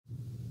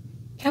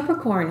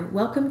Capricorn,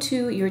 welcome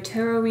to your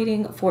tarot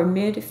reading for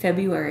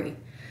mid-February.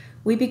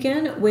 We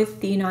begin with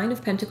the Nine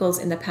of Pentacles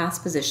in the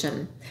past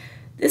position.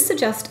 This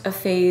suggests a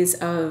phase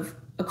of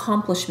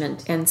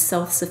accomplishment and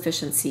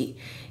self-sufficiency.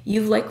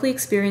 You've likely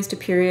experienced a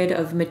period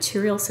of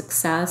material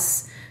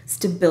success,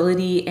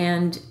 stability,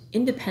 and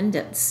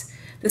independence.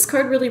 This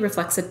card really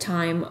reflects a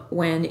time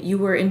when you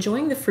were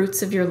enjoying the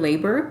fruits of your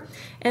labor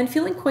and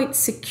feeling quite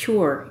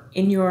secure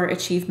in your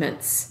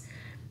achievements.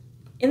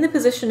 In the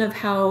position of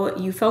how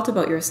you felt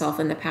about yourself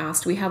in the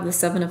past, we have the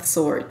Seven of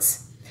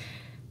Swords.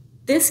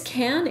 This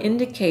can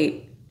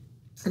indicate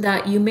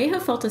that you may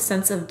have felt a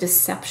sense of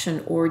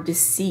deception or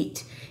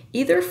deceit,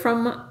 either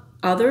from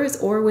others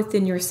or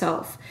within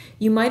yourself.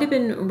 You might have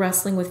been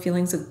wrestling with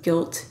feelings of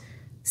guilt,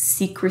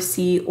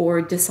 secrecy,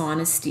 or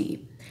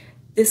dishonesty.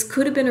 This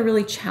could have been a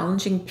really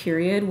challenging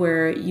period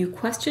where you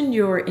questioned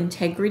your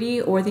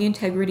integrity or the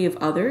integrity of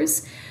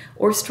others,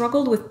 or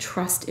struggled with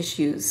trust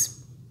issues.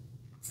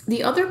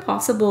 The other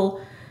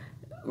possible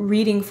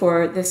reading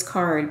for this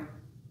card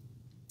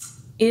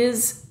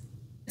is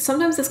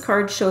sometimes this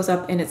card shows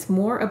up and it's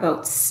more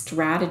about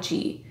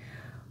strategy,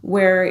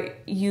 where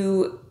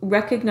you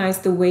recognize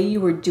the way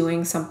you were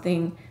doing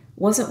something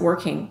wasn't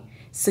working.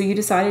 So you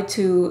decided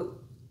to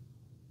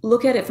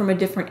look at it from a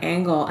different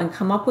angle and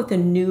come up with a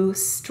new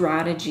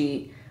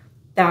strategy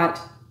that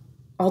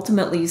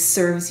ultimately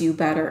serves you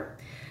better.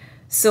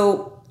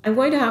 So I'm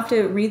going to have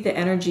to read the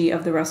energy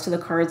of the rest of the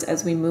cards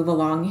as we move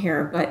along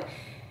here, but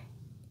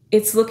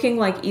it's looking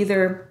like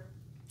either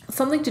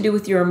something to do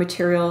with your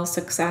material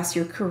success,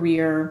 your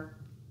career.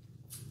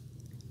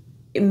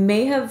 It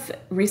may have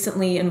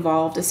recently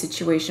involved a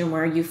situation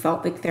where you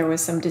felt like there was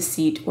some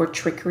deceit or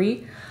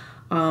trickery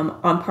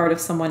on part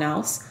of someone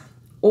else,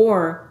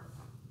 or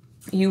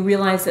you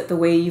realize that the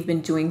way you've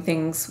been doing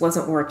things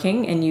wasn't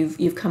working and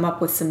you've come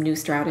up with some new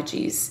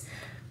strategies.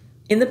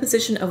 In the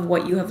position of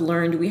what you have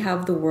learned, we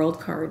have the World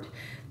card.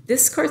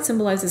 This card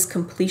symbolizes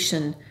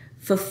completion,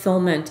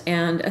 fulfillment,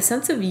 and a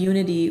sense of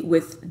unity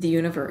with the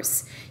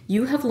universe.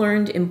 You have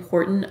learned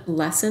important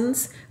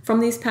lessons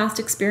from these past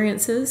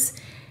experiences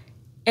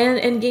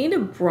and gained a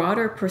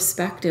broader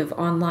perspective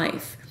on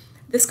life.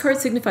 This card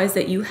signifies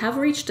that you have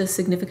reached a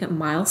significant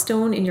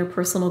milestone in your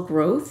personal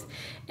growth,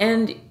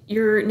 and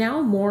you're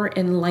now more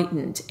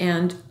enlightened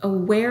and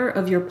aware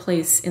of your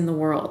place in the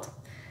world.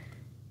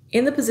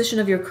 In the position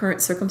of your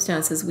current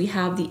circumstances, we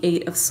have the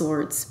Eight of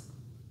Swords.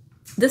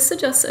 This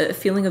suggests a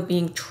feeling of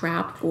being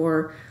trapped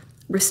or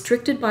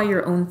restricted by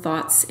your own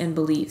thoughts and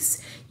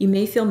beliefs. You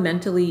may feel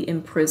mentally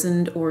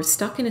imprisoned or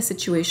stuck in a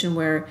situation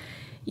where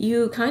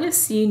you kind of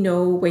see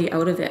no way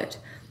out of it.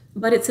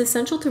 But it's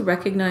essential to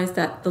recognize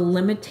that the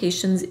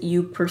limitations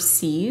you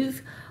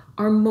perceive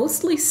are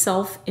mostly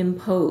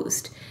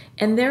self-imposed,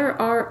 and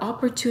there are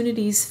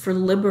opportunities for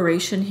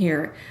liberation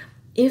here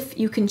if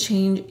you can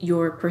change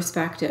your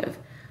perspective.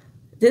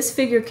 This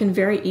figure can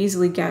very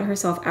easily get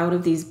herself out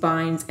of these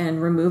binds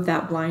and remove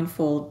that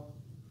blindfold.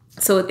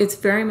 So it's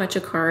very much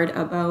a card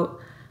about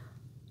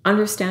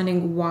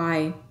understanding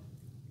why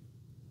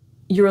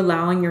you're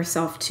allowing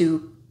yourself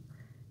to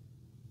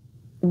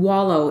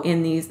wallow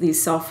in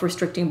these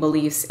self-restricting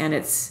beliefs, and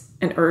it's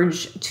an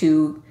urge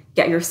to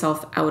get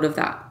yourself out of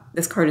that.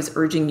 This card is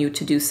urging you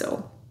to do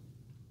so.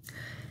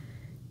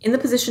 In the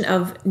position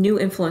of new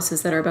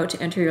influences that are about to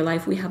enter your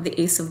life, we have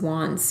the Ace of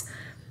Wands.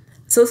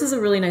 So this is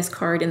a really nice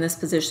card in this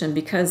position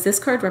because this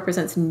card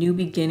represents new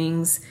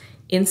beginnings,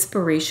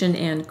 inspiration,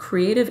 and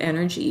creative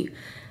energy.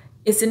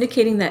 It's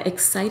indicating that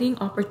exciting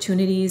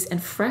opportunities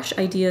and fresh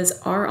ideas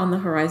are on the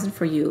horizon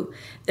for you.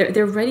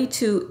 They're ready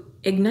to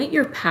ignite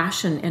your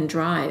passion and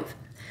drive.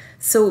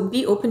 So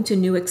be open to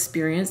new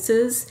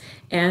experiences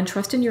and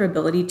trust in your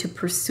ability to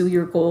pursue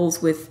your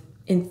goals with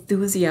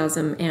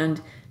enthusiasm and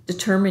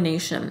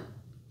determination.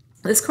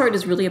 This card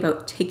is really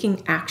about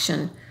taking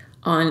action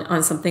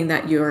on something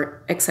that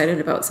you're excited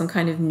about, some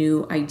kind of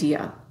new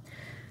idea.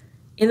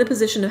 In the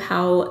position of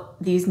how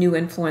these new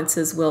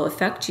influences will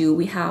affect you,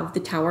 we have the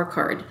Tower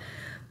card.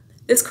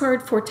 This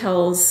card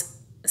foretells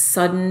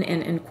sudden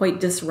and quite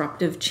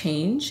disruptive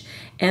change.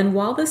 And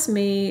while this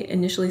may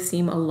initially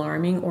seem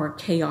alarming or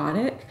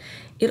chaotic,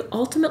 it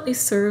ultimately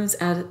serves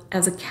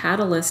as a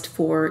catalyst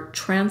for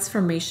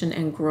transformation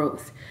and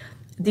growth.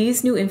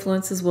 These new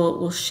influences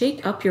will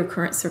shake up your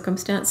current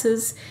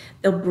circumstances.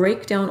 They'll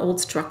break down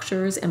old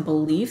structures and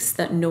beliefs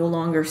that no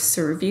longer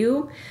serve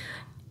you.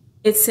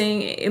 It's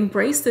saying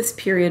embrace this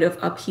period of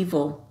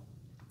upheaval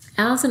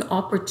as an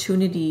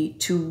opportunity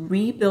to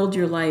rebuild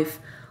your life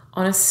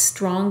on a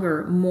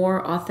stronger,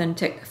 more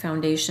authentic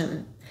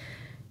foundation.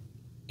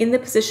 In the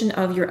position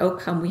of your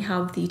outcome, we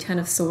have the Ten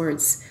of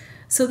Swords.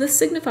 So this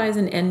signifies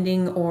an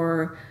ending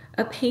or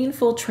a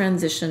painful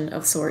transition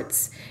of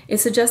sorts. It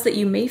suggests that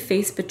you may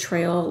face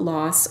betrayal,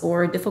 loss,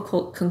 or a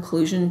difficult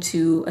conclusion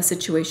to a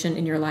situation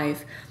in your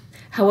life.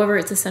 However,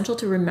 it's essential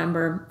to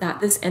remember that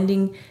this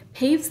ending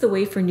paves the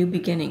way for new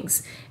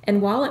beginnings.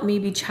 And while it may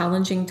be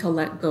challenging to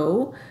let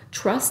go,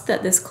 trust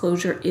that this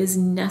closure is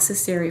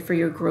necessary for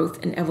your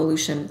growth and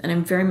evolution. And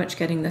I'm very much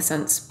getting the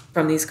sense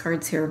from these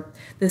cards here.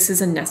 This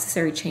is a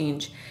necessary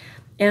change.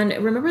 And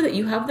remember that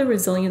you have the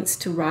resilience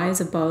to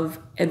rise above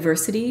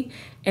adversity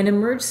and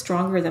emerge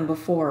stronger than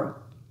before.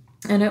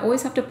 And I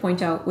always have to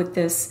point out with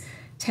this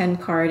 10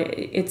 card,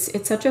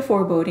 it's such a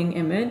foreboding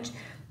image,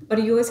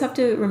 but you always have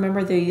to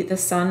remember the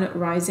sun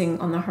rising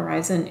on the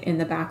horizon in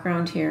the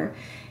background here.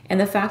 And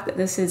the fact that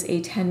this is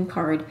a 10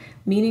 card,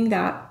 meaning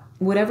that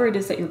whatever it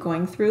is that you're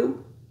going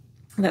through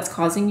that's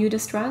causing you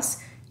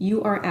distress,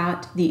 you are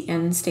at the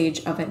end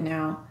stage of it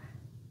now.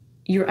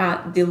 You're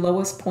at the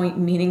lowest point,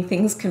 meaning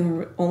things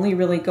can only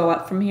really go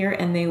up from here,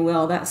 and they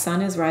will. That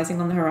sun is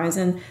rising on the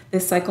horizon.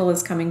 This cycle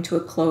is coming to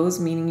a close,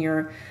 meaning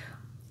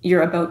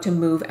you're about to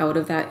move out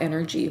of that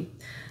energy.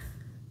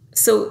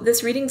 So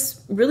this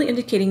reading's really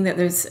indicating that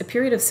there's a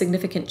period of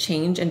significant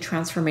change and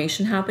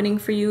transformation happening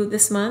for you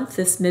this month,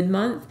 this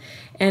mid-month.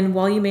 And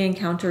while you may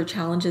encounter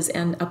challenges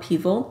and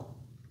upheaval,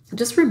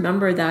 just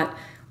remember that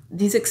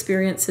these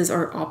experiences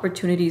are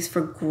opportunities for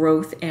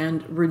growth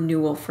and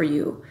renewal for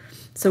you.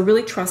 So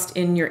really trust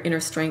in your inner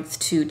strength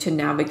to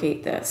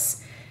navigate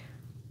this.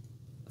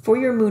 For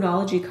your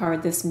Moonology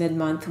card this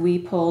mid-month, we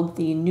pulled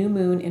the new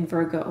moon in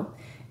Virgo,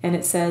 and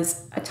it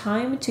says, a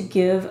time to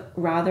give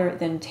rather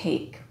than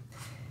take.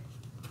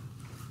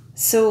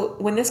 So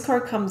when this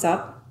card comes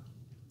up,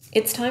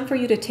 it's time for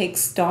you to take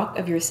stock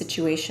of your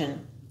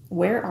situation.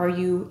 Where are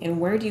you and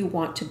where do you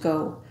want to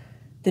go?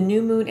 The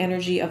new moon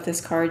energy of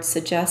this card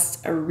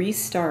suggests a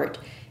restart,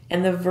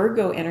 and the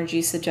Virgo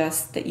energy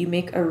suggests that you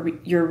make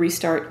your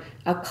restart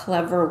a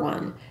clever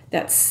one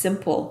that's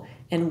simple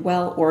and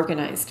well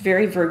organized.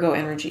 Very Virgo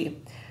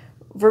energy.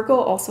 Virgo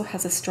also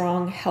has a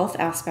strong health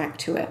aspect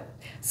to it.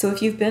 So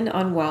if you've been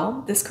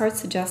unwell, this card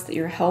suggests that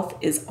your health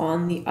is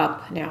on the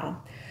up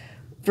now.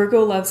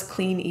 Virgo loves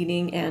clean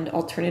eating and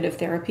alternative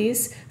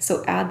therapies,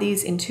 so add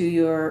these into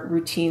your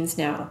routines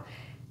now,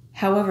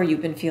 however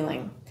you've been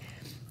feeling.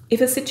 If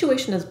a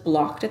situation is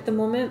blocked at the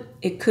moment,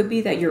 it could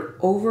be that you're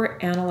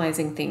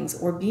over-analyzing things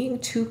or being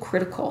too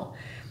critical.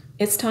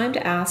 It's time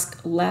to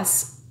ask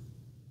less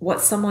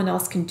what someone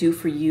else can do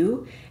for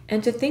you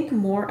and to think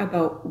more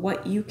about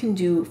what you can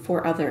do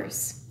for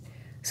others.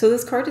 So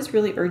this card is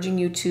really urging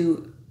you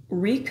to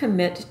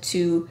recommit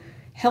to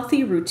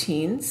healthy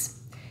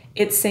routines.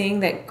 It's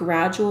saying that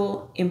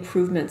gradual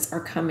improvements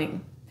are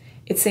coming.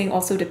 It's saying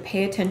also to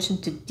pay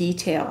attention to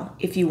detail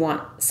if you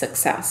want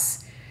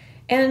success,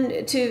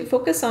 and to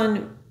focus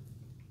on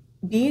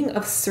being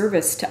of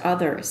service to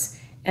others,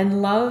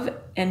 and love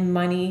and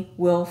money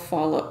will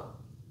follow.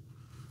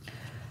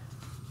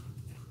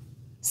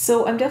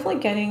 So I'm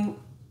definitely getting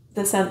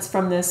the sense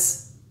from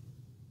this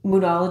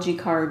Moonology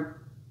card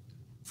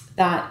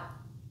that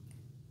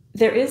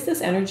there is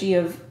this energy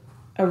of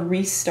a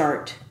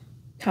restart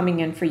coming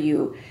in for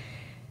you.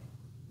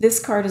 This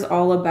card is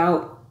all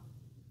about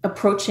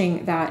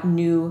approaching that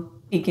new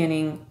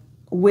beginning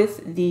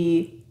with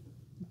the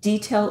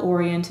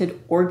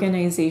detail-oriented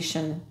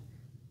organization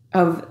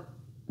of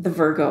the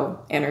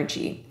Virgo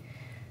energy.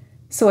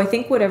 So I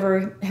think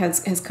whatever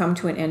has come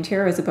to an end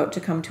here is about to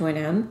come to an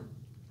end.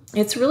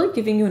 It's really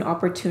giving you an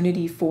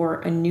opportunity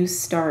for a new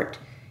start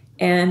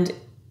and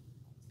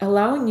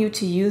allowing you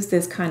to use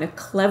this kind of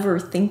clever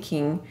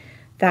thinking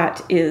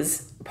that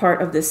is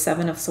part of this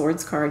Seven of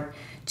Swords card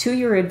to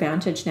your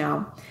advantage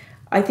now.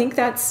 I think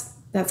that's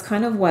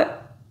kind of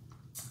what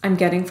I'm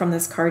getting from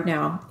this card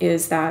now,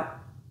 is that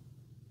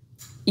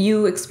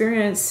you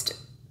experienced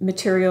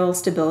material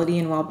stability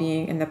and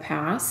well-being in the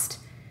past.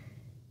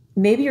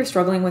 Maybe you're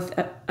struggling with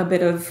a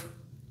bit of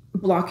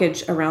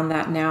blockage around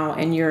that now,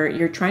 and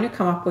you're trying to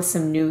come up with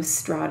some new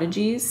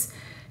strategies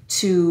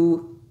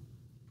to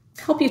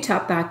help you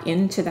tap back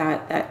into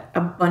that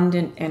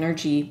abundant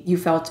energy you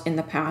felt in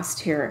the past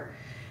here.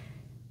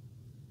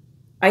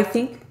 I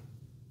think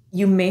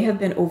you may have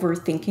been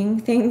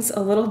overthinking things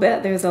a little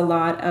bit. There's a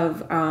lot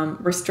of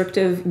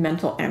restrictive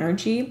mental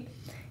energy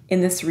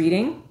in this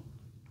reading.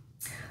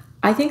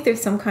 I think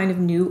there's some kind of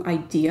new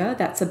idea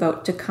that's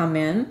about to come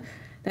in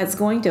that's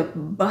going to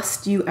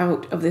bust you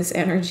out of this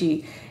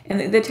energy.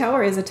 And the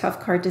Tower is a tough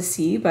card to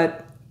see,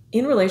 but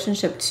in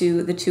relationship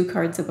to the two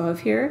cards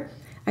above here,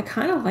 I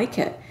kind of like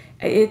it.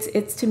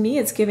 It's to me,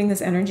 it's giving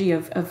this energy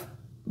of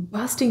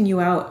busting you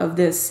out of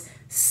this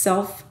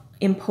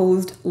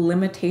self-imposed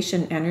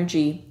limitation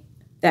energy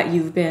that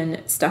you've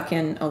been stuck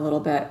in a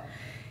little bit.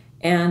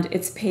 And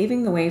it's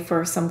paving the way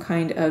for some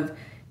kind of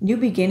new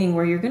beginning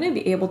where you're going to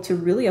be able to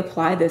really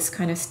apply this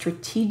kind of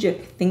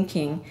strategic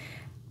thinking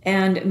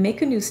and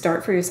make a new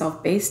start for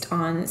yourself based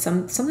on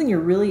something you're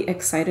really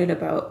excited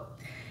about.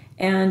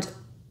 And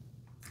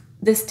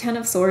this Ten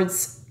of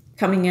Swords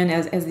coming in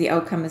as the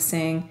outcome is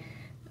saying,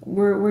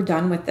 we're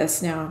done with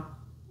this now.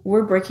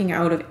 We're breaking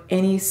out of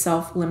any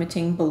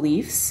self-limiting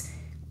beliefs,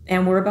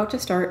 and we're about to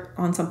start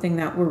on something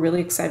that we're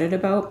really excited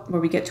about,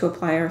 where we get to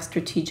apply our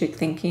strategic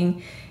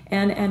thinking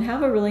and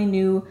have a really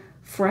new,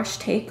 fresh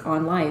take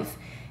on life.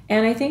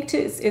 And I think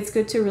it's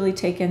good to really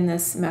take in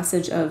this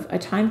message of a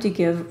time to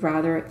give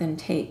rather than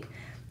take.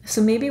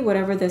 So maybe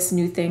whatever this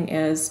new thing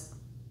is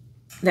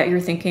that you're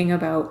thinking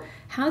about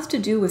has to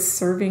do with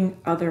serving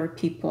other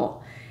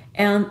people.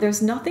 And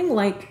there's nothing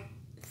like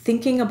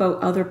thinking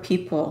about other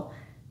people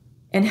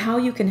and how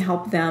you can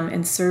help them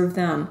and serve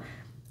them.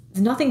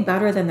 There's nothing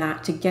better than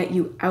that to get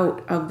you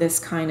out of this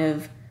kind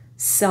of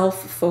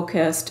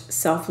self-focused,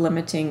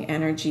 self-limiting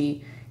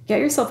energy. Get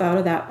yourself out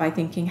of that by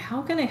thinking,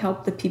 how can I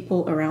help the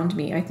people around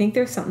me? I think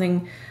there's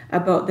something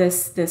about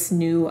this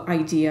new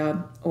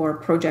idea or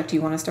project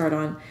you want to start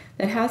on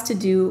that has to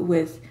do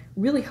with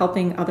really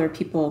helping other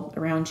people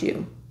around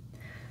you.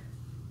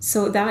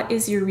 So that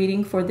is your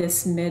reading for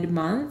this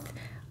mid-month.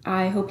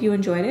 I hope you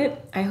enjoyed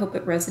it. I hope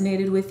it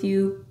resonated with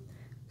you.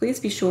 Please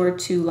be sure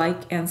to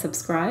like and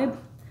subscribe.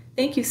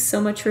 Thank you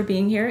so much for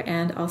being here,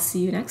 and I'll see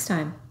you next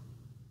time.